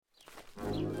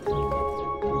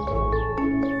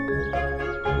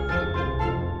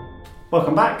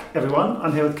Welcome back, everyone.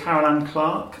 I'm here with Carol Ann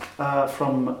Clark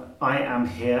from I Am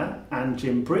Here and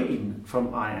Jim Breen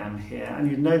from I Am Here.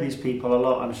 And you know these people a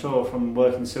lot, I'm sure, from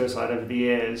working suicide over the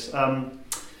years.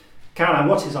 Carol Ann,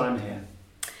 what is I Am Here?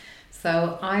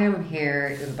 So I Am Here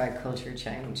is about culture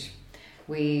change.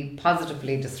 We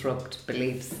positively disrupt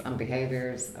beliefs and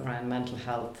behaviours around mental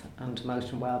health and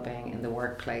emotional well-being in the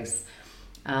workplace.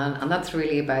 And that's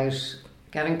really about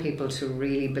getting people to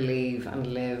really believe and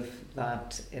live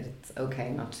that it's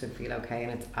okay not to feel okay,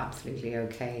 and it's absolutely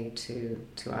okay to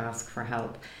ask for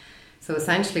help. So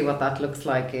essentially what that looks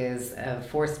like is a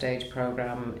 4-stage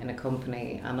program in a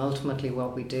company, and ultimately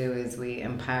what we do is we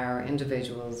empower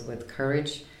individuals with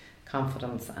courage,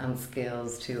 confidence and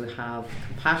skills to have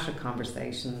compassionate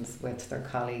conversations with their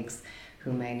colleagues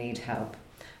who may need help.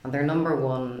 And their number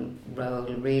one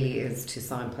role really is to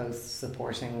signpost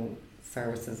supporting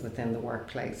services within the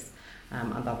workplace,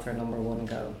 and that's our number one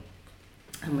goal.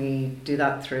 And we do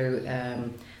that through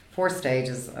 4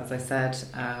 stages, as I said,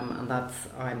 and that's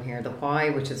I'm Here, the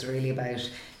why, which is really about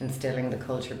instilling the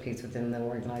culture piece within the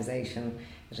organisation.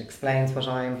 It explains what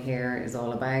I'm Here is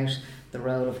all about, the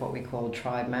role of what we call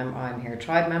I'm Here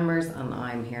tribe members and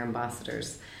I'm Here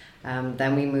ambassadors.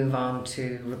 Then we move on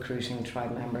to recruiting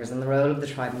tribe members, and the role of the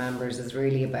tribe members is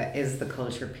the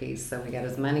culture piece. So we get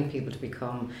as many people to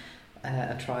become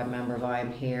a tribe member of I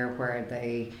Am Here, where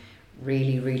they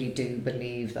really do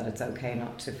believe that it's okay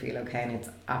not to feel okay, and it's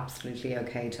absolutely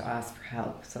okay to ask for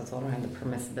help. So it's all around the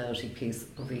permissibility piece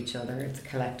of each other. It's a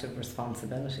collective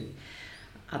responsibility.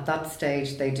 At that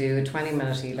stage they do a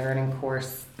 20-minute e-learning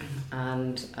course,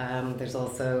 and there's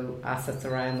also assets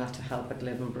around that to help it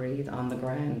live and breathe on the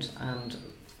ground. And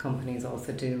companies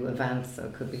also do events, so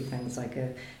it could be things like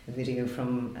a video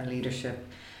from a leadership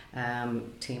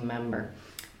team member.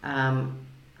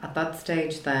 At that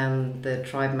stage then the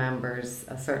tribe members,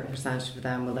 a certain percentage of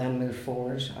them will then move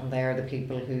forward, and they're the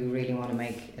people who really want to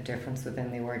make a difference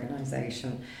within the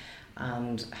organisation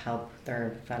and help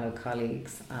their fellow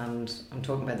colleagues. And I'm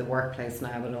talking about the workplace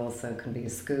now, but also can be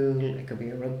a school, it could be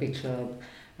a rugby club,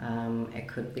 it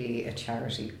could be a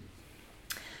charity.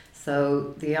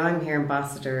 So the I'm Here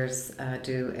ambassadors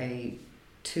do a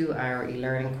 2-hour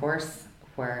e-learning course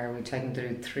where we take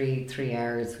them through three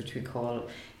areas, which we call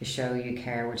You Show You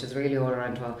Care, which is really all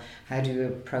around, well, how do you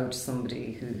approach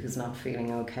somebody who's not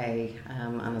feeling okay,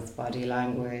 and it's body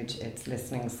language, it's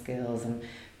listening skills, and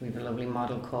we have a lovely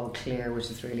model called Clear,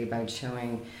 which is really about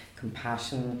showing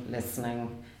compassion,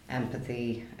 listening,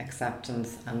 empathy,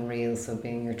 acceptance and real, so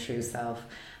being your true self.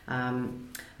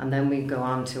 And then we go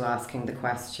on to asking the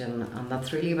question, and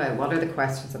that's really about what are the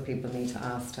questions that people need to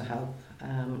ask to help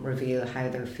reveal how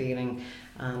they're feeling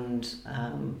and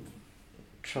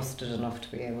trusted enough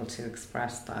to be able to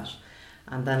express that.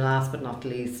 And then last but not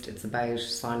least, it's about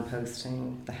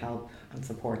signposting the help and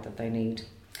support that they need.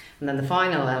 And then the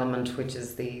final element, which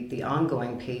is the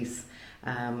ongoing piece,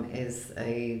 is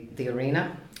the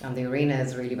arena. And the arena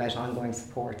is really about ongoing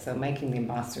support, so making the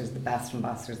ambassadors the best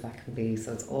ambassadors that can be.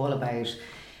 So it's all about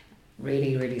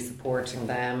really supporting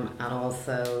them, and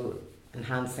also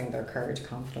enhancing their courage,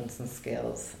 confidence and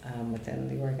skills within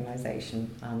the organisation,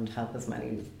 and help as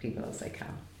many people as they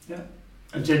can. Yeah.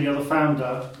 And Jim, you're the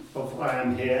founder of I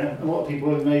Am Here, and a lot of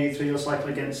people know you through your Cycle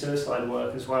Against Suicide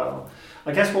work as well.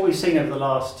 I guess what we've seen over the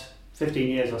last 15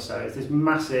 years or so is this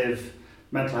massive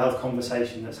mental health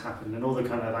conversation that's happened, and all the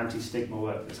kind of anti-stigma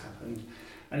work that's happened.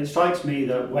 And it strikes me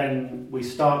that when we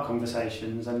start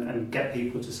conversations and get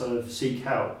people to sort of seek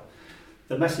help,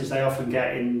 the message they often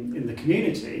get in the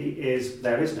community is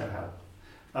there is no help.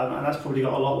 And that's probably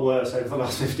got a lot worse over the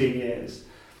last 15 years.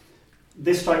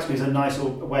 This strikes me as a nice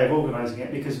way of organising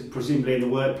it, because presumably in the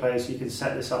workplace you can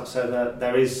set this up so that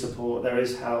there is support, there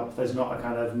is help, there's not a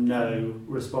kind of no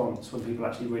response when people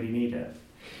actually really need it.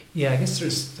 Yeah, I guess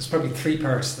there's probably 3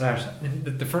 parts to that. I mean,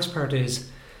 the first part is,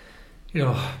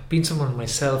 being someone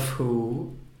myself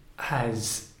who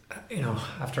has,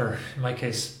 after, in my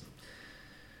case,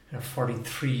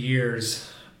 43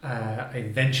 years, I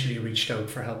eventually reached out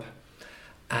for help,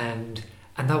 and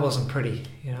that wasn't pretty.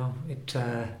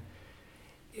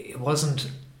 It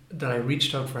wasn't that I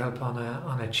reached out for help on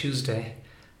a Tuesday,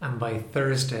 and by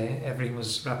Thursday everything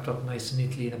was wrapped up nice and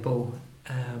neatly in a bow.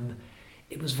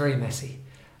 It was very messy,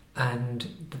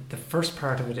 and the first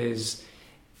part of it is,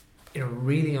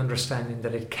 really understanding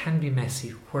that it can be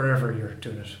messy wherever you're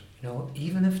doing it.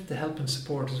 Even if the help and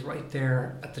support is right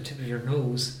there at the tip of your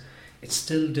nose, it's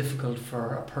still difficult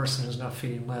for a person who's not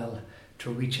feeling well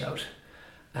to reach out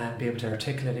and be able to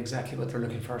articulate exactly what they're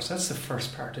looking for. So that's the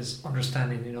first part, is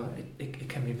understanding, it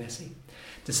can be messy.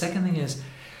 The second thing is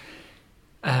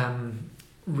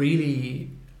really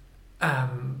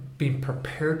being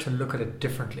prepared to look at it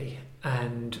differently.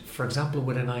 And for example,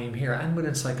 within I Am Here and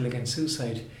within Cycle Against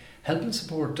Suicide, help and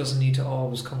support doesn't need to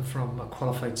always come from a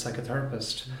qualified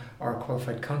psychotherapist or a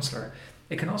qualified counsellor.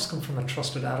 It can also come from a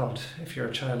trusted adult. If you're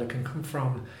a child, it can come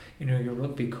from, your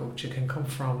rugby coach. It can come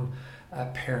from a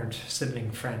parent, sibling,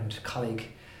 friend, colleague.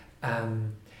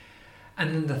 And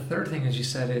then the third thing, as you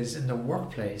said, is in the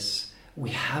workplace, we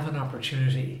have an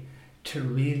opportunity to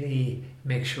really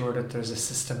make sure that there's a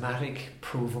systematic,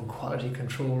 proven, quality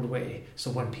controlled way. So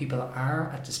when people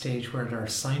are at the stage where they're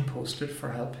signposted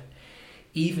for help,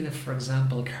 even if, for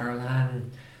example, Carol Ann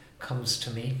comes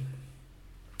to me,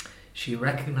 she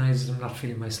recognises I'm not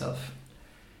feeling myself.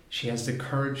 She has the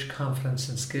courage, confidence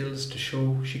and skills to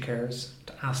show she cares,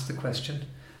 to ask the question,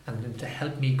 and then to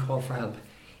help me call for help.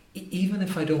 Even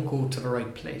if I don't go to the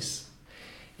right place.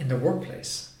 In the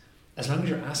workplace, as long as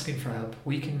you're asking for help,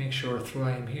 we can make sure through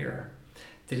I Am Here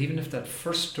that even if that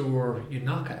first door you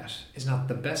knock at is not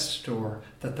the best door,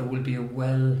 that there will be a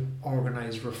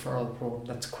well-organised referral program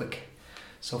that's quick.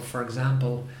 So for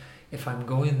example, if I'm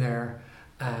going there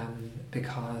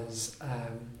because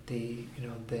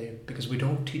we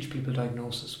don't teach people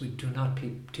diagnosis, we do not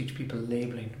teach people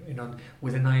labelling.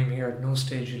 Within I Am Here, at no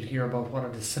stage you'll hear about what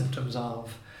are the symptoms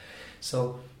of.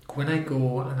 So when I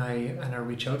go and I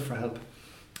reach out for help,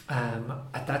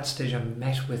 at that stage I'm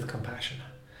met with compassion,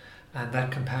 and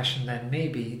that compassion then may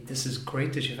be, this is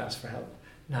great that you've asked for help.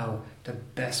 Now the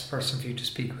best person for you to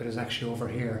speak with is actually over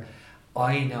here.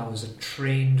 I now, as a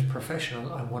trained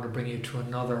professional, I want to bring you to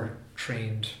another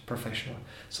trained professional.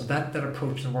 So that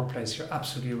approach in the workplace, you're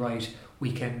absolutely right.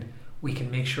 We can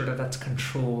make sure that that's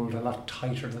controlled a lot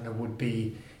tighter than it would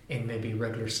be in maybe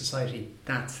regular society.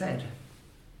 That said,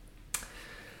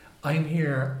 I'm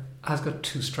Here has got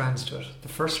two strands to it. The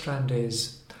first strand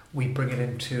is we bring it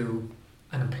into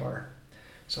an employer.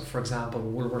 So for example,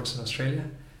 Woolworths in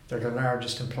Australia, they're the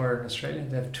largest employer in Australia.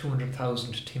 They have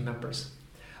 200,000 team members.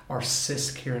 Or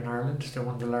CISC here in Ireland, they're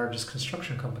one of the largest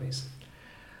construction companies.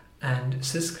 And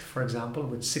CISC, for example,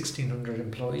 with 1,600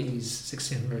 employees,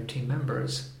 1,600 team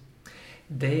members,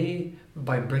 they,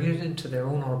 by bringing it into their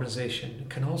own organisation,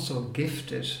 can also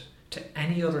gift it to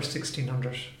any other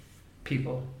 1,600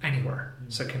 people anywhere.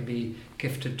 So it can be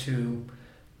gifted to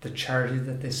the charity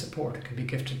that they support. It can be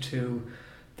gifted to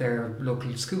their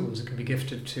local schools. It can be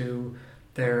gifted to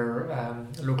their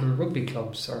local rugby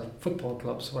clubs or football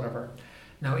clubs, whatever.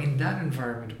 Now, in that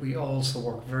environment, we also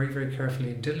work very, very carefully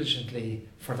and diligently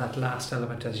for that last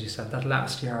element, as you said, that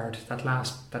last yard, that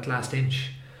last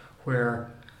inch, where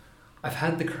I've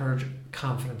had the courage,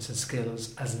 confidence and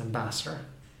skills as an ambassador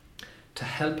to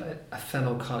help a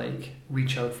fellow colleague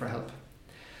reach out for help.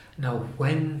 Now,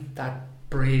 when that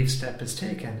brave step is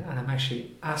taken and I'm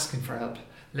actually asking for help,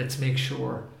 let's make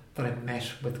sure that I'm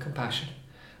met with compassion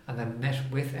and I'm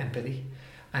met with empathy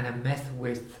and I'm met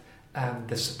with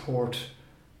the support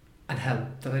and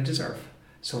help that I deserve.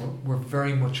 So we're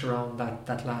very much around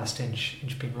that last inch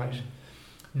being right.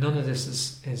 None of this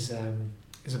is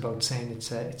about saying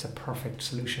it's a perfect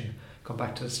solution. Go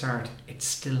back to the start. It's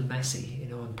still messy,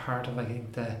 and part of, I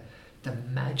think, the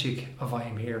magic of I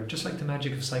Am Here, just like the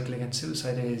magic of Cycle Against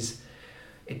Suicide, is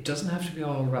it doesn't have to be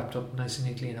all wrapped up nice and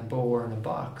neatly in a bow or in a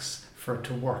box for it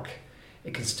to work.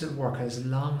 It can still work as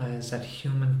long as that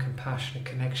human, compassionate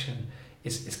connection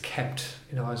is kept,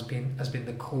 has been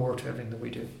the core to everything that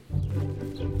we do.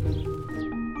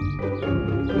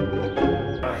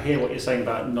 I hear what you're saying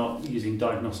about not using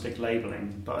diagnostic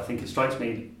labelling, but I think it strikes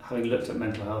me, having looked at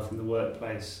mental health in the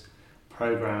workplace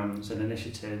programs and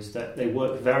initiatives, that they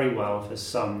work very well for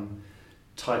some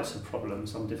types of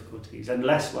problems, some difficulties, and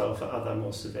less well for other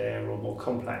more severe or more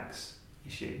complex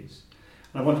issues.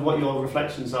 And I wonder what your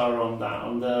reflections are on that,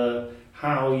 on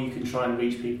how you can try and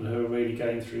reach people who are really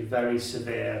going through very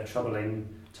severe, troubling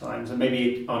times and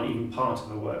maybe aren't even part of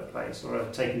a workplace or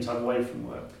are taking time away from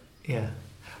work. Yeah,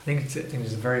 I think it's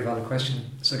a very valid question.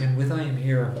 So again, with I Am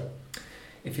Here,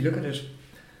 if you look at it,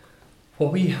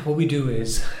 what we do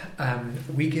is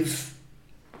we give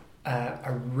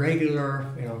a regular,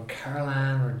 Carol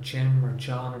Ann or Jim or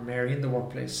John or Mary in the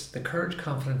workplace the courage,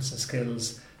 confidence and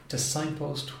skills to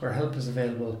signpost where help is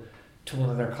available to one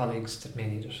of their colleagues that may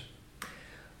need it.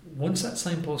 Once that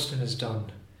signposting is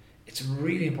done, it's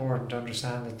really important to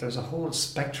understand that there's a whole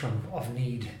spectrum of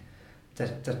need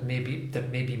that may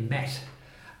be met.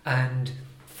 And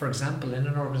for example, in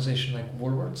an organisation like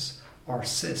Woolworths or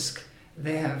CISC,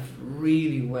 they have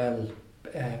really well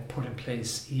put in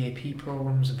place EAP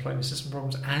programs, employment assistance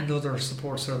programs, and other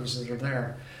support services that are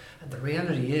there. And the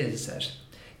reality is that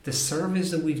the surveys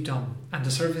that we've done and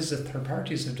the surveys that third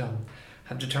parties have done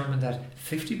have determined that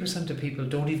 50% of people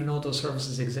don't even know those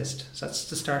services exist. So that's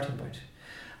the starting point.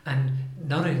 And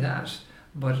not only that,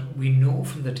 but we know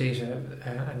from the data,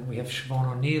 and we have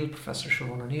Siobhan O'Neill, Professor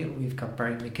Siobhan O'Neill, we've got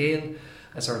Barry McGale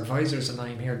as our advisors, and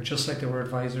I'm here just like they were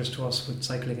advisors to us with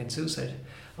Cycle Against Suicide.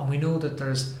 And we know that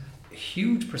there's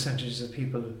huge percentages of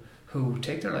people who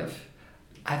take their life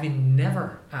having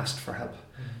never asked for help.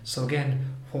 So again,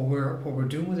 what we're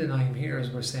doing within I'm Here is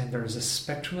we're saying there is a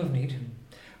spectrum of need,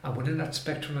 and within that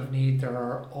spectrum of need there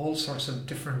are all sorts of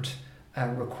different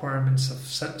requirements of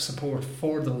support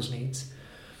for those needs.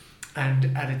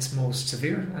 And at its most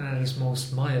severe and at its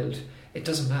most mild, it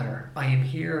doesn't matter. I Am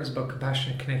Here is about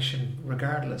compassionate connection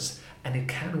regardless, and it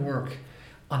can work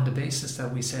on the basis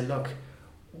that we say, look,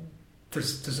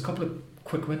 there's a couple of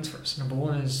quick wins for us. Number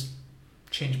one is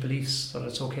change beliefs so that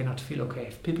it's okay not to feel okay.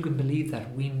 If people can believe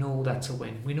that, we know that's a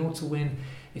win. We know it's a win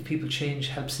if people change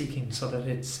help-seeking so that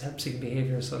it's help-seeking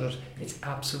behaviour, so that it's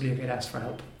absolutely okay to ask for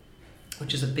help,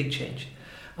 which is a big change.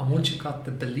 And once you've got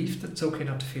the belief that it's okay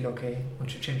not to feel okay,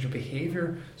 once you change your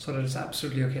behaviour so that it's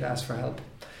absolutely okay to ask for help,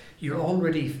 you're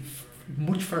already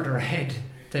much further ahead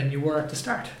than you were at the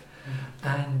start.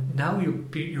 And now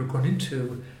you're going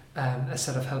into a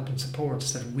set of help and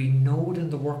supports that we know in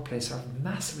the workplace are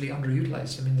massively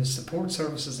underutilised. I mean, the support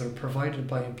services that are provided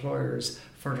by employers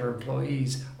for their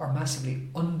employees are massively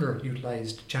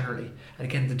underutilised generally. And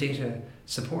again, the data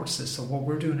supports this. So what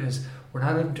we're doing is we're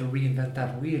not having to reinvent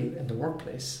that wheel in the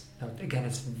workplace. Now, again,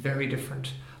 it's very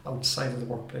different outside of the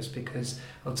workplace, because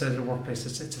outside of the workplace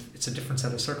it's a different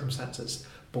set of circumstances.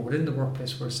 But within the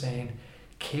workplace, we're saying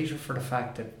cater for the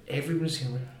fact that everyone's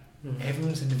human,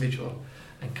 everyone's individual,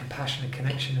 and compassionate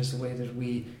connection is the way that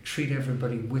we treat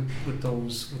everybody with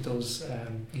those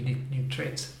unique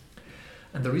traits.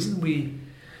 And the reason we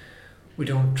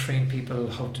don't train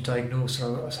people how to diagnose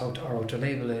or how to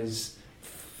label is,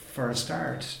 for a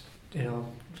start,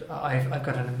 I've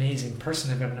got an amazing person.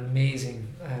 I've got an amazing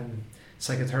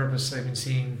psychotherapist I've been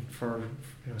seeing for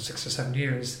 6 or 7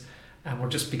 years, and we're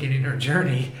just beginning our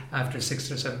journey after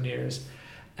 6 or 7 years.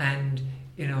 And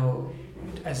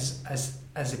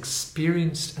as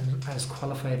experienced and as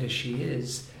qualified as she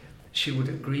is, she would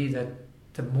agree that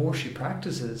the more she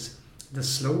practices, the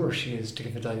slower she is to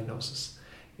give a diagnosis.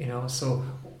 So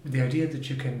the idea that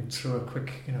you can, through a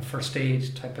quick first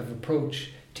aid type of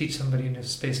approach, teach somebody in a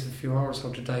space of a few hours how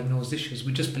to diagnose issues,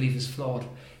 we just believe is flawed.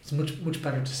 It's much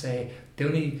better to say the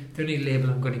only label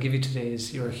I'm going to give you today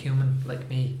is you're a human like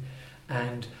me,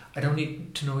 and I don't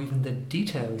need to know even the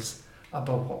details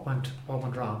about what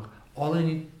went wrong. All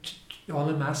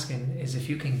I'm asking is if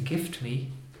you can gift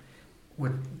me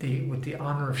with the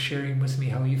honour of sharing with me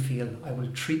how you feel, I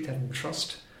will treat that in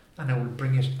trust, and I will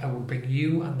bring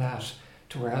you and that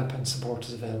to where help and support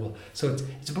is available. So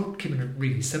it's about keeping it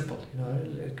really simple,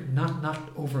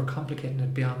 not overcomplicating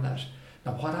it beyond that.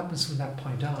 Now, what happens from that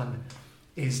point on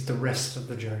is the rest of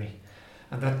the journey,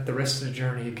 and that the rest of the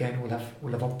journey again will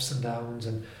have ups and downs.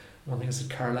 And one thing is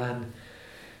that Caroline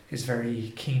is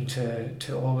very keen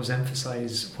to always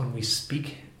emphasise when we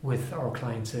speak with our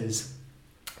clients is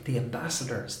the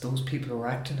ambassadors, those people who are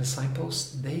acting as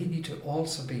signposts, they need to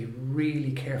also be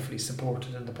really carefully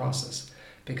supported in the process.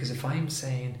 Because if I'm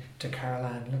saying to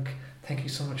Caroline, look, thank you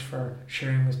so much for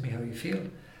sharing with me how you feel,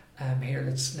 here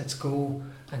let's go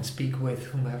and speak with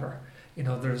whomever,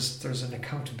 there's an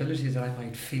accountability that I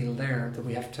might feel there that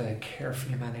we have to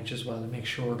carefully manage as well to make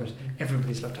sure that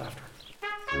everybody's looked after.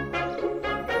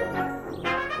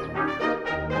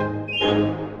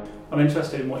 I'm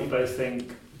interested in what you both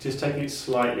think, just taking it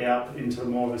slightly up into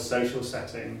more of a social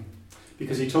setting,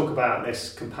 because you talk about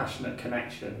this compassionate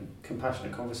connection,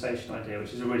 compassionate conversation idea,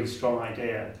 which is a really strong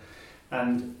idea.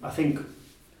 And I think,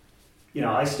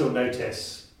 I still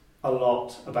notice a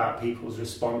lot about people's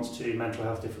response to mental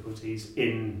health difficulties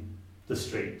in the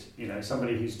street.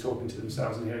 Somebody who's talking to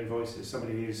themselves and hearing voices,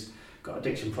 somebody who's got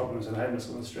addiction problems and homeless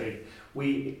on the street.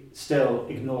 We still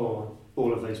ignore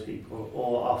all of those people,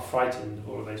 or are frightened of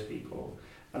all of those people.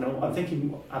 And I'm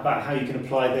thinking about how you can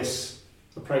apply this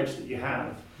approach that you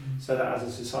have, so that as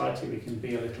a society we can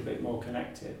be a little bit more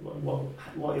connected. What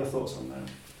are your thoughts on that?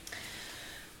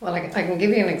 Well, I can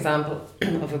give you an example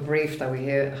of a brief that we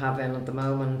have in at the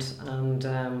moment, and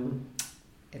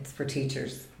it's for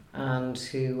teachers and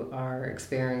who are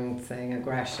experiencing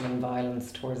aggression and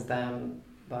violence towards them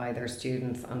by their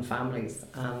students and families.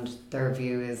 And their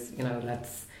view is,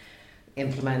 let's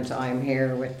implement I'm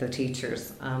Here with the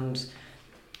teachers. And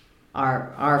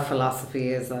our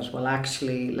philosophy is that, well,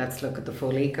 actually, let's look at the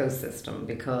full ecosystem,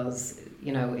 because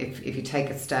if you take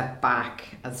a step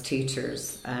back as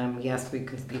teachers, yes, you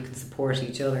can support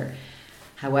each other.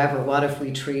 However, what if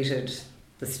we treated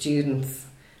the students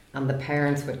and the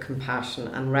parents with compassion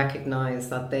and recognise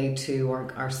that they too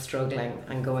are struggling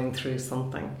and going through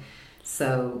something.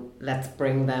 So let's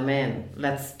bring them in.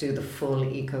 Let's do the full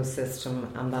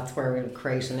ecosystem, and that's where we'll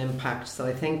create an impact. So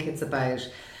I think it's about,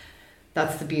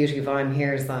 that's the beauty of I'm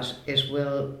Here, is that it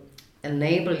will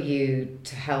enable you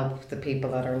to help the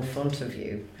people that are in front of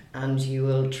you, and you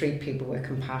will treat people with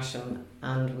compassion,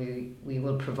 and we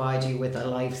will provide you with a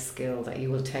life skill that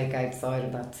you will take outside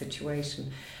of that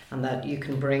situation, and that you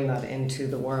can bring that into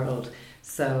the world.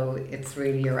 So it's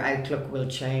really, your outlook will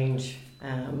change.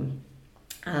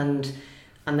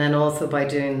 And then also by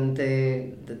doing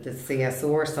the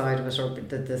CSR side of it, or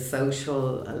the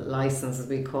social license as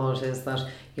we call it, is that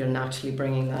you're naturally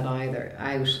bringing that either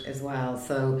out as well.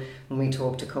 So when we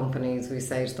talk to companies, we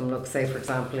say to them, look, say for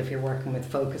example, if you're working with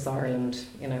Focus Ireland,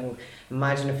 you know,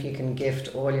 imagine if you can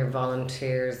gift all your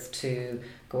volunteers to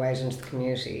go out into the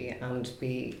community and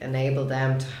enable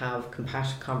them to have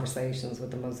compassionate conversations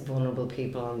with the most vulnerable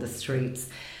people on the streets,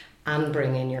 and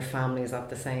bring in your families at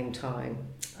the same time.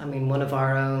 I mean, one of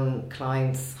our own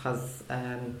clients has,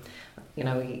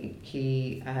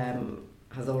 he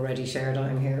has already shared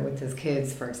I'm Here with his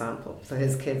kids, for example. So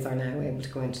his kids are now able to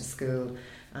go into school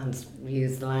and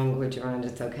use the language around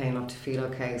it's okay not to feel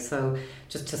okay. So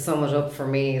just to sum it up, for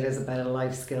me, it is about a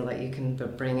life skill that you can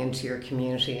bring into your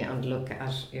community, and look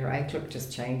at your outlook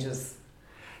just changes.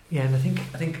 Yeah, and I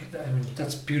think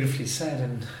that's beautifully said,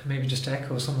 and maybe just to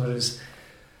echo some of it is,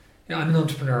 I'm an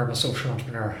entrepreneur, I'm a social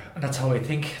entrepreneur, and that's how I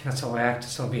think, that's how I act,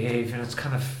 that's how I behave, and it's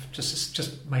kind of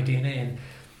just my DNA. And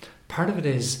part of it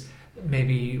is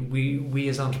maybe we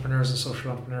as entrepreneurs and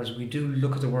social entrepreneurs, we do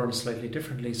look at the world slightly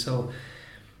differently. So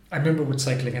I remember with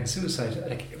Cycle Against Suicide,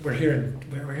 like we're here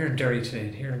in Derry today,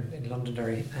 here in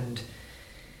Londonderry, and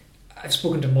I've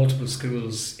spoken to multiple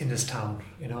schools in this town,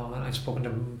 you know, and I've spoken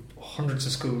to hundreds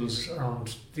of schools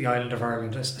around the island of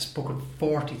Ireland. I spoke with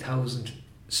 40,000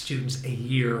 students a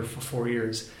year for 4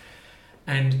 years,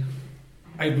 and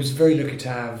I was very lucky to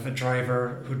have a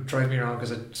driver who'd drive me around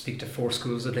because I'd speak to 4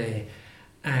 schools a day.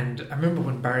 And I remember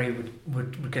when Barry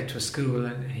would get to a school,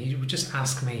 and he would just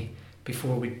ask me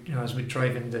before we, you know, as we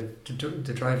drive in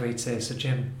the driveway, he'd say, so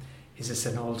Jim, is this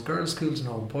an all girls school, is it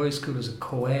an all boys school, is it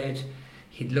co-ed?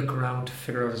 He'd look around to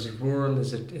figure out, is it rural,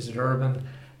 is it urban,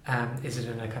 is it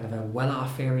in a kind of a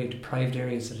well-off area, deprived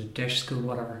area, is it a dish school,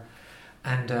 whatever.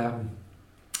 And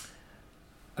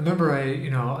I remember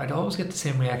I'd always get the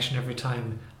same reaction every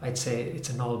time I'd say it's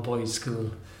an all boys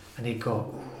school, and he'd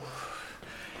go, ooh.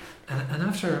 And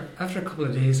after a couple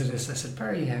of days of this, I said,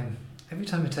 Barry, every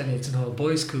time I tell you it's an all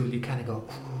boys school, you kind of go,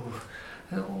 ooh.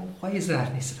 Oh, why is that?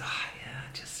 And he said,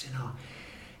 just,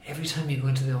 every time you go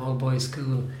into the all boys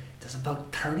school, there's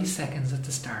about 30 seconds at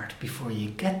the start before you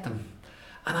get them,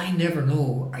 and I never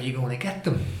know, are you going to get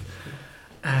them?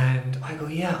 And I go,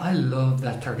 yeah, I love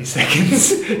that 30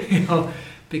 seconds,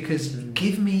 because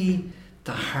give me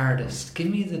the hardest, give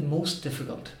me the most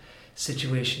difficult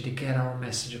situation to get our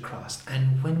message across.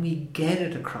 And when we get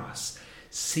it across,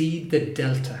 see the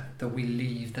delta that we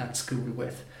leave that school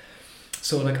with.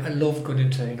 So like I love going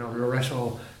into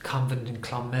Loretto Convent in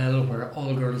Clonmel, where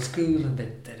all girls school, and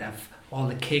they'd have all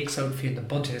the cakes out for you in the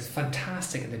bunting. It's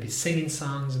fantastic, and they'd be singing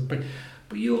songs. But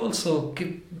you also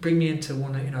bring me into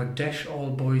one Desh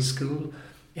all boys school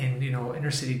in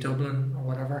inner city Dublin or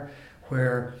whatever,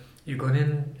 where you're going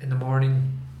in the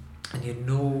morning,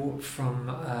 and from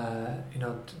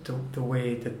the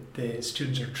way that the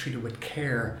students are treated with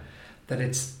care, that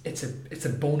it's a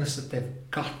bonus that they've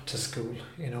got to school.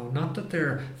 Not that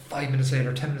they're 5 minutes late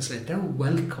or 10 minutes late. They're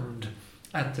welcomed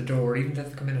at the door, even if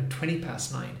they come in at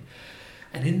 9:20.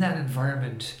 And in that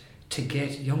environment, to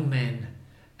get young men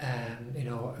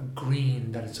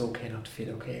agreeing that it's okay not to feel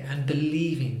okay, and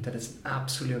believing that it's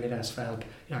absolutely okay to ask for help.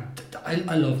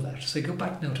 I love that. So I go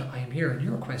back now to I Am Here and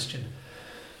your question.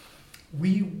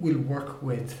 We will work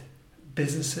with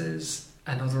businesses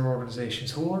and other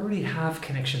organisations who already have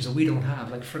connections that we don't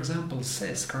have. Like, for example,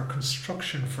 CISC, our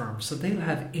construction firm. So they'll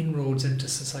have inroads into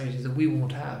society that we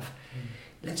won't have.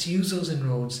 Let's use those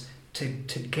inroads to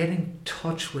get in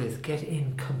touch with, get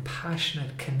in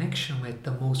compassionate connection with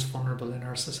the most vulnerable in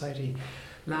our society.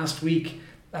 Last week,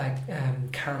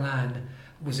 Carol Ann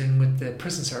was in with the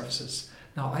prison services.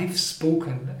 Now, I've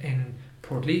spoken in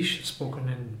Portlaoise, I've spoken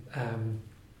in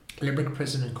Limerick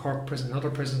prison, in Cork prison, and other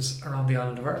prisons around the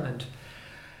island of Ireland.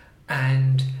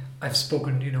 And I've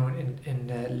spoken,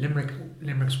 in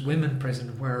Limerick's women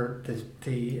prison, where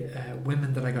the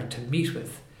women that I got to meet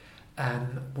with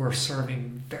were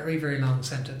serving very, very long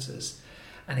sentences.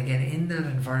 And again, in that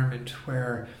environment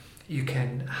where you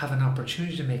can have an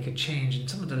opportunity to make a change. And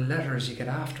some of the letters you get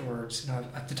afterwards, you know,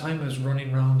 at the time I was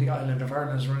running around the island of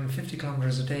Ireland, I was running 50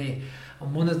 kilometres a day,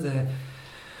 and one of the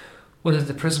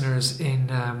prisoners in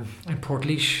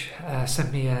Portlaoise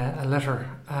sent me a letter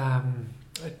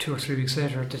 2 or 3 weeks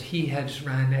later that he had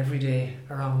ran every day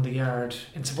around the yard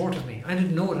in support of me. I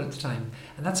didn't know it at the time,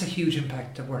 and that's a huge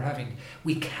impact that we're having.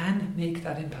 We can make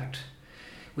that impact.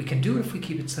 We can do it if we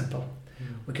keep it simple.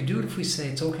 We can do it if we say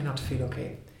it's okay not to feel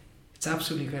okay. It's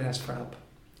absolutely okay to ask for help.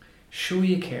 Show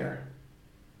you care.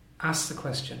 Ask the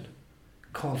question.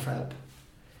 Call for help.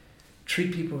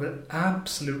 Treat people with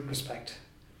absolute respect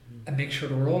and make sure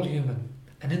that we're all human.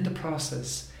 And in the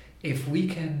process, if we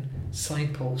can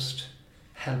signpost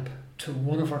help to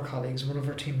one of our colleagues, one of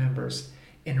our team members,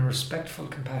 in a respectful,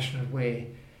 compassionate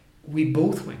way, we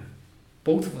both win.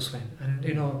 Both of us win. And,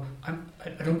 you know, I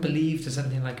don't believe there's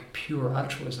anything like pure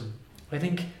altruism. I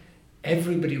think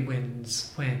everybody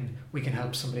wins when we can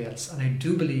help somebody else. And I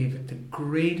do believe that the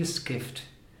greatest gift,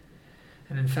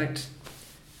 and in fact,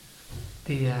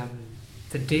 the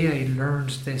day I learned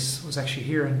this was actually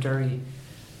here in Derry,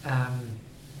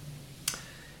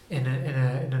 in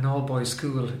an all-boys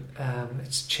school.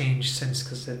 It's changed since,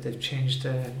 because they've changed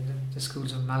the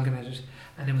schools, amalgamated.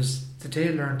 And it was the day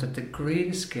I learned that the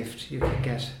greatest gift you can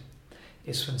get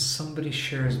is when somebody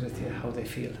shares with you how they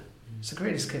feel. It's the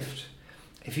greatest gift.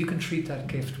 If you can treat that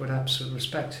gift with absolute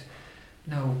respect.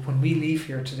 Now, when we leave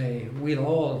here today, we'll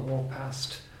all walk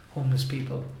past homeless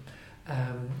people,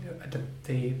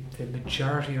 the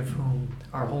majority of whom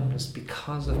are homeless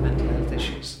because of mental health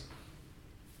issues.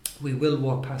 We will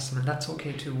walk past them, and that's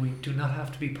okay too. We do not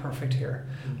have to be perfect here.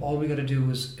 All we got to do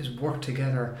is work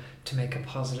together to make a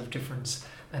positive difference.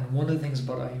 And one of the things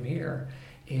about I Am Here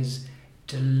is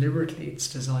deliberately it's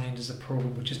designed as a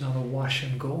program which is not a wash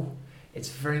and go. It's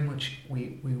very much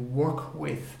we work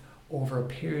with over a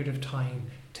period of time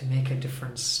to make a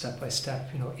difference step by step,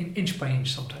 you know, inch by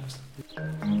inch sometimes.